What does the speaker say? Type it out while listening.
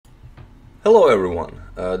Hello everyone,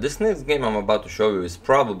 this next game I'm about to show you is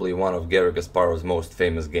probably one of Garry Kasparov's most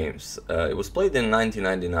famous games. It was played in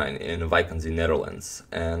 1999 in Wijk, Netherlands,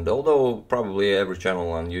 and although probably every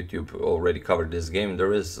channel on YouTube already covered this game,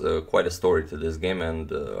 there is quite a story to this game,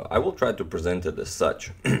 and I will try to present it as such.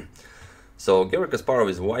 So Garry Kasparov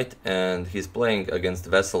is white and he's playing against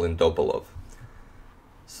Veselin Topalov.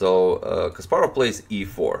 So Kasparov plays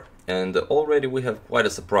e4. And already we have quite a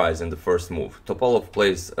surprise in the first move. Topalov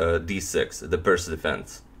plays d6, the Pirc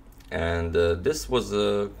defense, and this was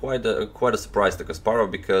quite a surprise to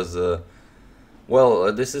Kasparov because,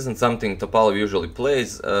 this isn't something Topalov usually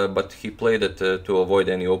plays, but he played it to avoid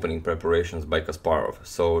any opening preparations by Kasparov.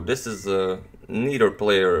 So this is neither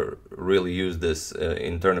player really used this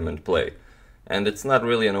in tournament play, and it's not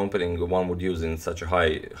really an opening one would use in such a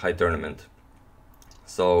high tournament.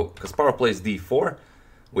 So Kasparov plays d4.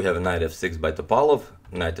 We have a knight f6 by Topalov,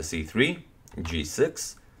 knight to c3,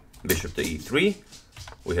 g6, bishop to e3,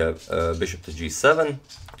 we have bishop to g7,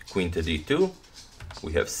 queen to d2,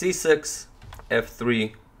 we have c6,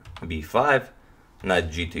 f3, b5, knight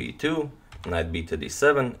g to e2, knight b to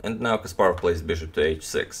d7, and now Kasparov plays bishop to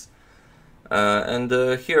h6.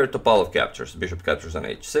 Here Topalov captures, bishop captures on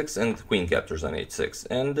h6 and queen captures on h6,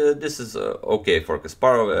 and this is okay for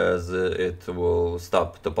Kasparov as it will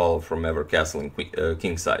stop Topalov from ever castling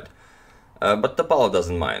kingside. But Topalov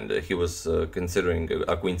doesn't mind, he was considering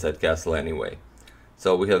a queenside castle anyway.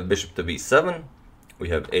 So we have bishop to b7, we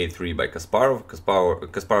have a3 by Kasparov.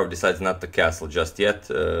 Kasparov decides not to castle just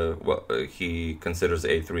yet, he considers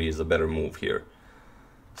a3 is a better move here.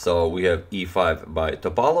 So we have e5 by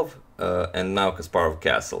Topalov, and now Kasparov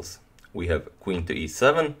castles. We have queen to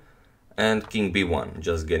e7 and king b1,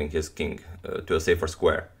 just getting his king to a safer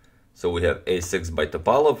square. So we have a6 by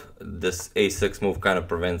Topalov. This a6 move kind of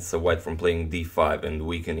prevents white from playing d5 and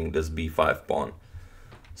weakening this b5 pawn.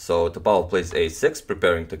 So Topalov plays a6,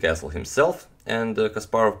 preparing to castle himself, and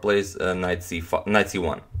Kasparov plays knight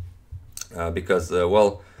c1 because,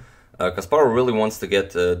 Kasparov really wants to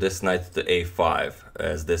get this knight to a5,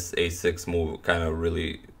 as this a6 move kind of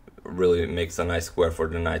really makes a nice square for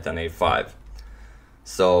the knight on a5.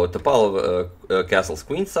 So Topalov castles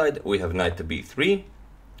queenside, we have knight to b3,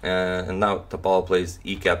 and now Topalov plays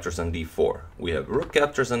e captures on d4. We have rook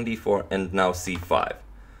captures on d4, and now c5.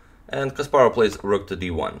 And Kasparov plays rook to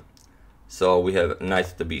d1. So we have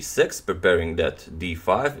knight to b6, preparing that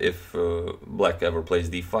d5. If black ever plays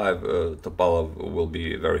d5, Topalov will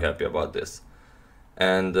be very happy about this.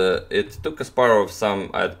 And it took Kasparov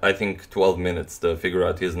I think 12 minutes to figure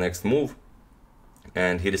out his next move,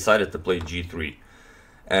 and he decided to play g3.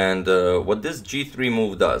 And what this g3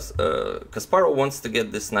 move does, Kasparov wants to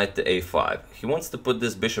get this knight to a5. He wants to put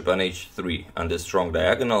this bishop on h3 on this strong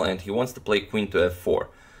diagonal, and he wants to play queen to f4.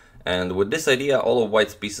 And with this idea, all of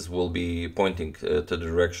white's pieces will be pointing to the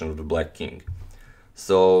direction of the black king.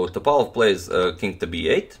 So Topalov plays king to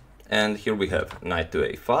b8, and here we have knight to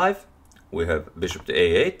a5, we have bishop to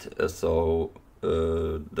a8, so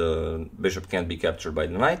the bishop can't be captured by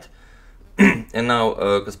the knight. And now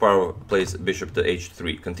Kasparov plays bishop to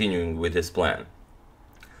h3, continuing with his plan.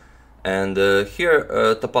 And here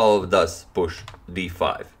Topalov does push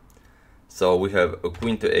d5. So we have a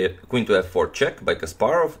queen to f4 check by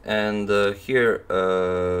Kasparov, and here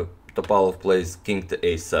Topalov plays king to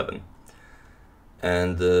a7.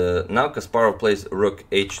 And now Kasparov plays rook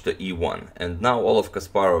h to e1, and now all of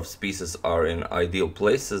Kasparov's pieces are in ideal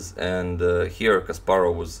places, and here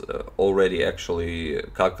Kasparov was already actually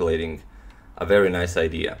calculating a very nice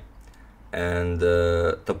idea. And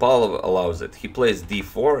Topalov allows it. He plays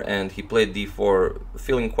d4, and he played d4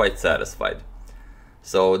 feeling quite satisfied.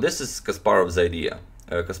 So this is Kasparov's idea.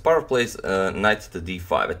 Kasparov plays knight to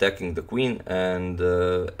d5, attacking the queen and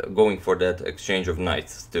going for that exchange of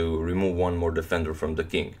knights to remove one more defender from the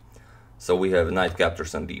king. So we have knight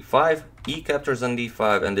captures on d5, e captures on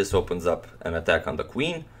d5, and this opens up an attack on the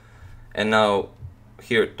queen. And now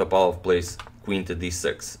here Topalov plays queen to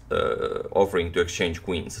d6, offering to exchange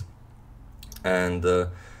queens. And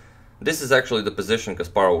this is actually the position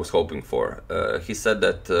Kasparov was hoping for. He said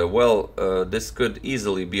that, this could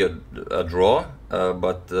easily be a draw,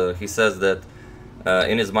 but he says that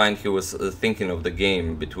in his mind he was thinking of the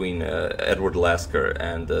game between Edward Lasker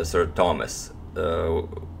and Sir Thomas,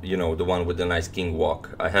 you know, the one with the nice king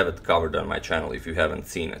walk. I have it covered on my channel if you haven't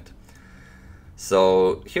seen it.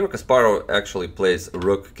 So here Kasparov actually plays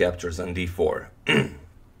rook captures on d4.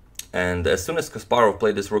 And as soon as Kasparov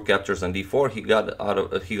played this rook captures on d4, he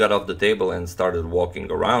got off the table and started walking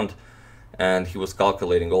around, and he was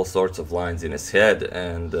calculating all sorts of lines in his head,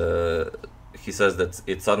 and he says that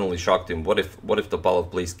it suddenly shocked him. What if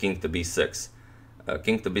Topalov plays king to b6?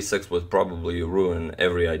 King to b6 would probably ruin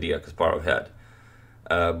every idea Kasparov had.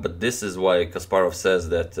 But this is why Kasparov says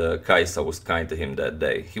that Caissa was kind to him that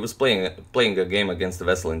day. He was playing a game against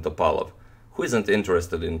Veselin Topalov, who isn't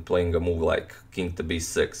interested in playing a move like King to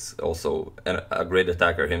b6, also a great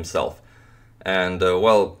attacker himself. And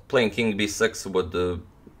well, playing King b6 would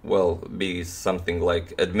well be something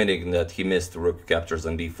like admitting that he missed Rook captures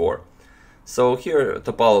on d4. So here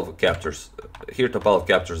Topalov captures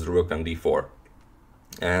the Rook on d4.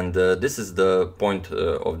 And this is the point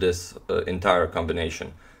of this entire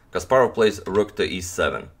combination. Kasparov plays Rook to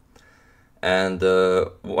e7. And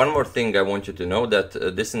one more thing I want you to know, that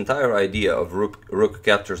this entire idea of Rook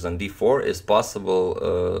captures on d4 is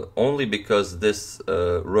possible only because this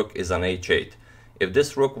Rook is on h8. If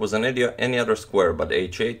this Rook was on any other square but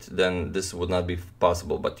h8, then this would not be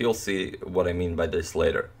possible, but you'll see what I mean by this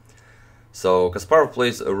later. So Kasparov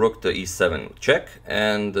plays a Rook to e7 check,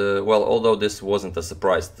 and well, although this wasn't a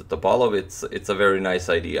surprise to Topalov, it's a very nice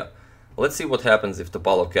idea. Let's see what happens if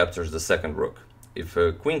Topalov captures the second Rook. If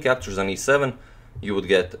Queen captures on e7, you would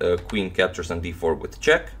get Queen captures on d4 with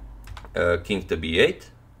check, King to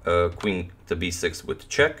b8, Queen to b6 with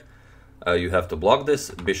check. You have to block this,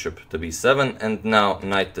 Bishop to b7, and now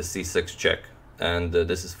Knight to c6 check. And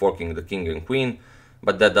this is forking the King and Queen.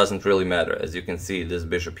 But that doesn't really matter. As you can see, this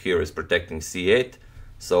bishop here is protecting c8,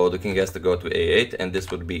 so the king has to go to a8, and this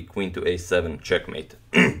would be Queen to a7 checkmate.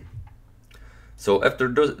 So after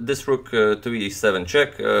this Rook to e7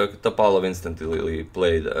 check, Topalov instantly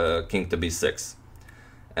played King to b6.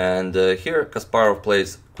 And here Kasparov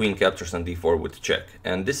plays Queen captures on d4 with check.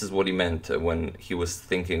 And this is what he meant when he was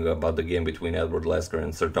thinking about the game between Edward Lasker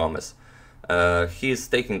and Sir Thomas. He is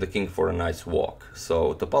taking the king for a nice walk.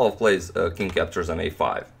 So Topalov plays king captures on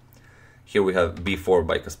a5. Here we have b4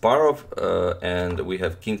 by Kasparov, and we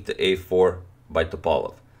have king to a4 by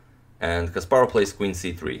Topalov. And Kasparov plays queen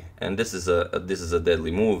c3, and this is a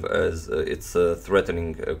deadly move, as it's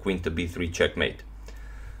threatening queen to b3 checkmate.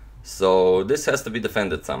 So this has to be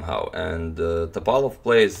defended somehow, and Topalov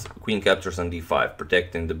plays queen captures on d5,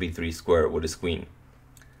 protecting the b3 square with his queen.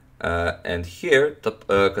 And here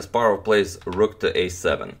Kasparov plays Rook to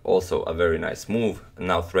a7, also a very nice move,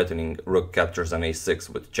 now threatening Rook captures on a6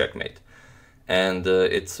 with checkmate. And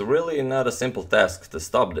it's really not a simple task to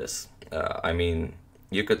stop this. I mean,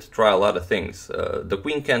 you could try a lot of things. The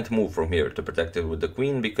queen can't move from here to protect it with the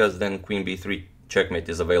queen, because then queen b3 checkmate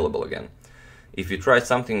is available again. If you try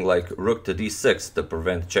something like Rook to d6 to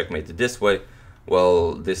prevent checkmate this way,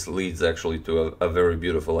 well, this leads actually to a very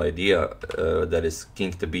beautiful idea, that is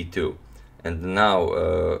king to b2. And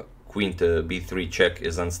now queen to b3 check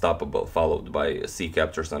is unstoppable, followed by c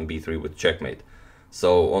captures on b3 with checkmate.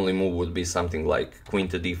 So only move would be something like queen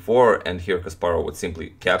to d4, and here Kasparov would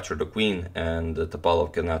simply capture the queen, and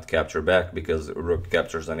Topalov cannot capture back because Rook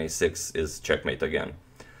captures on a6 is checkmate again.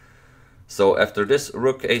 So after this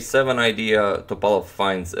Rook a7 idea, Topalov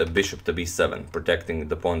finds a bishop to b7, protecting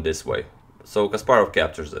the pawn this way. So Kasparov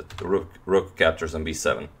captures it, Rook captures on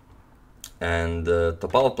b7. And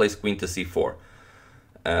Topalov plays queen to c4.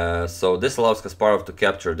 So this allows Kasparov to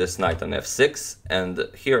capture this knight on f6, and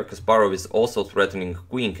here Kasparov is also threatening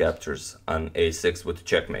queen captures on a6 with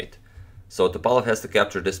checkmate. So Topalov has to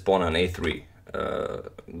capture this pawn on a3,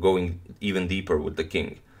 going even deeper with the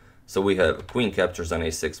king. So we have queen captures on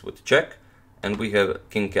a6 with check, and we have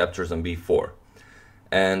king captures on b4.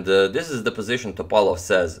 And this is the position Topalov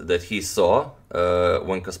says that he saw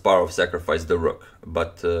when Kasparov sacrificed the rook,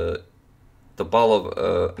 but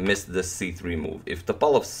Topalov missed this c3 move. If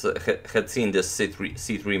Topalov had seen this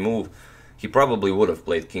c3 move, he probably would have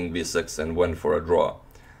played king b6 and went for a draw.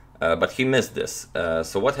 But he missed this.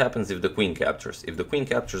 So what happens if the queen captures? If the queen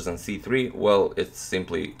captures on c3, well, it's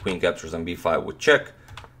simply queen captures on b5 with check,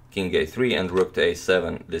 king a3 and rook to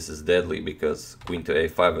a7. This is deadly because queen to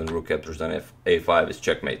a5 and rook captures on a5 is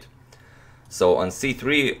checkmate. So on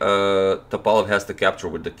c3, Topalov has to capture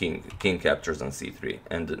with the king. King captures on c3.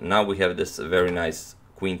 And now we have this very nice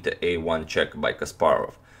queen to a1 check by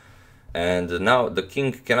Kasparov. And now the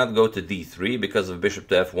king cannot go to d3 because of bishop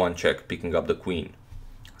to f1 check, picking up the queen.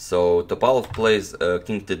 So Topalov plays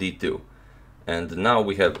king to d2. And now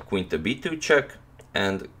we have queen to b2 check,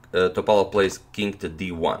 and Topalov plays king to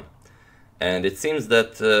d1. And it seems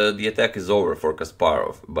that the attack is over for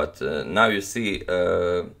Kasparov, but now you see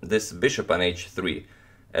this bishop on h3,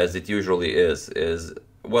 as it usually is,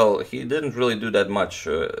 well, he didn't really do that much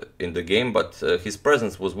in the game, but his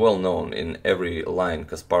presence was well known in every line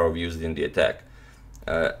Kasparov used in the attack.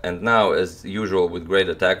 And now, as usual with great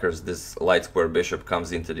attackers, this light square bishop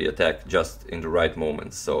comes into the attack just in the right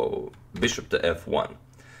moment, so bishop to f1.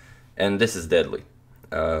 And this is deadly.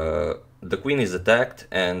 the queen is attacked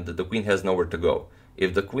and the queen has nowhere to go.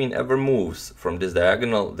 If the queen ever moves from this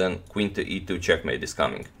diagonal, then queen to e2 checkmate is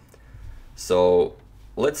coming. So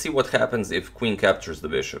let's see what happens if queen captures the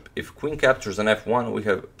bishop. If queen captures on f1, we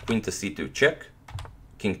have queen to c2 check,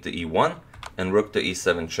 king to e1, and rook to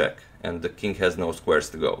e7 check. And the king has no squares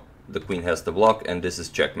to go. The queen has to block, and this is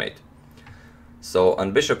checkmate. So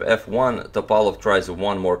on bishop f1, Topalov tries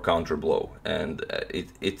one more counter blow, and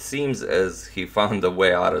it seems as he found a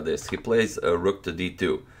way out of this. He plays rook to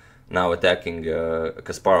d2, now attacking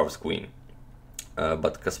Kasparov's queen.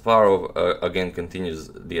 But Kasparov again continues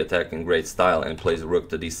the attack in great style and plays rook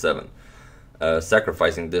to d7,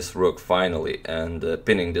 sacrificing this rook finally and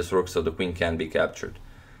pinning this rook so the queen can be captured.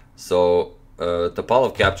 So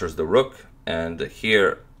Topalov captures the rook, and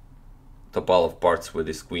here Topalov parts with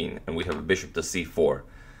his queen, and we have a bishop to c4.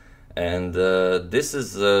 And this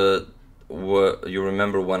is what you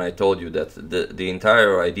remember when I told you that the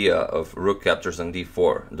entire idea of rook captures on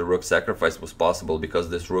d4, the rook sacrifice, was possible because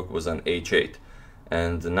this rook was on h8.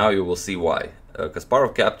 And now you will see why.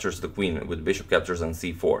 Kasparov captures the queen with bishop captures on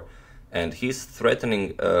c4, and he's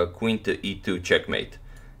threatening queen to e2 checkmate.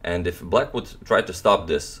 And if black would try to stop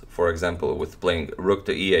this, for example with playing rook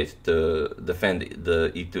to e8 to defend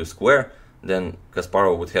the e2 square, then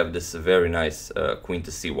Kasparov would have this very nice queen to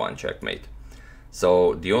c1 checkmate.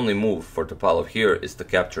 So the only move for Topalov here is to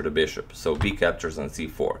capture the bishop, so b captures on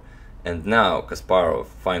c4. And now Kasparov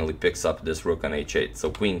finally picks up this rook on h8, so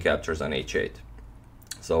queen captures on h8.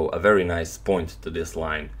 So a very nice point to this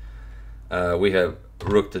line. We have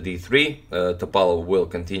rook to d3. Topalov will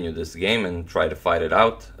continue this game and try to fight it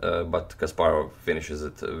out, but Kasparov finishes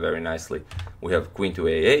it very nicely. We have queen to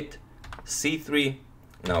a8, c3,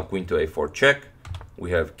 now queen to a4 check.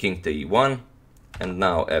 We have king to e1, and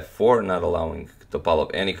now f4, not allowing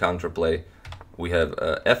Topalov any counterplay. We have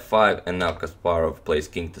f5, and now Kasparov plays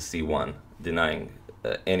king to c1, denying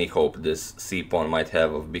any hope this c-pawn might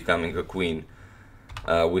have of becoming a queen.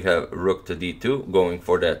 We have rook to d2, going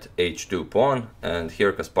for that h2 pawn, and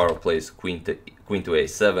here Kasparov plays queen to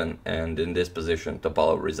a7, and in this position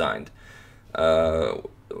Topalov resigned.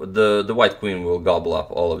 The white queen will gobble up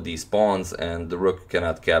all of these pawns, and the rook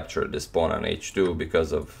cannot capture this pawn on h2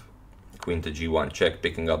 because of queen to g1 check,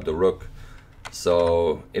 picking up the rook.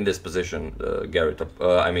 So in this position,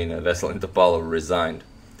 Veselin Topalov resigned.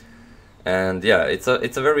 And yeah, it's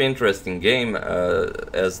a very interesting game,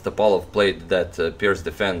 as Topalov played that Pirc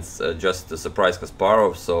defense just to surprise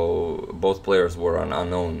Kasparov, so both players were on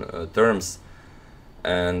unknown terms.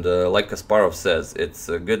 And like Kasparov says, it's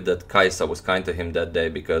good that Caissa was kind to him that day,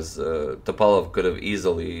 because Topalov could have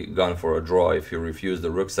easily gone for a draw if he refused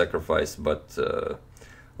the rook sacrifice, but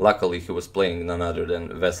luckily he was playing none other than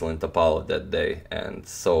Veselin Topalov that day, and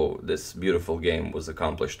so this beautiful game was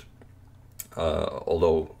accomplished,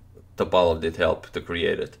 although Topalov did help to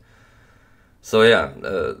create it. So yeah,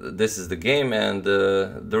 this is the game, and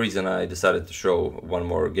the reason I decided to show one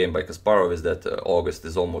more game by Kasparov is that August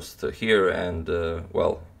is almost here, and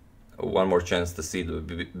well, one more chance to see the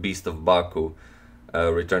Beast of Baku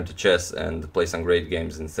return to chess and play some great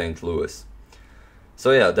games in St. Louis.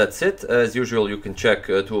 So yeah, that's it. As usual, you can check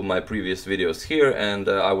two of my previous videos here, and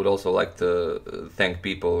I would also like to thank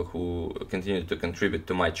people who continue to contribute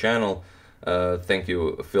to my channel. Thank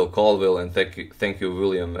you, Phil Colville, and thank you,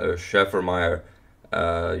 William Scheffermeyer.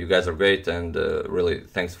 You guys are great, and really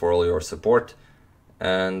thanks for all your support.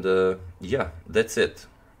 And yeah, that's it.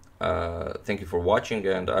 Thank you for watching,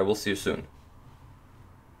 and I will see you soon.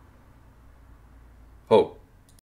 Oh.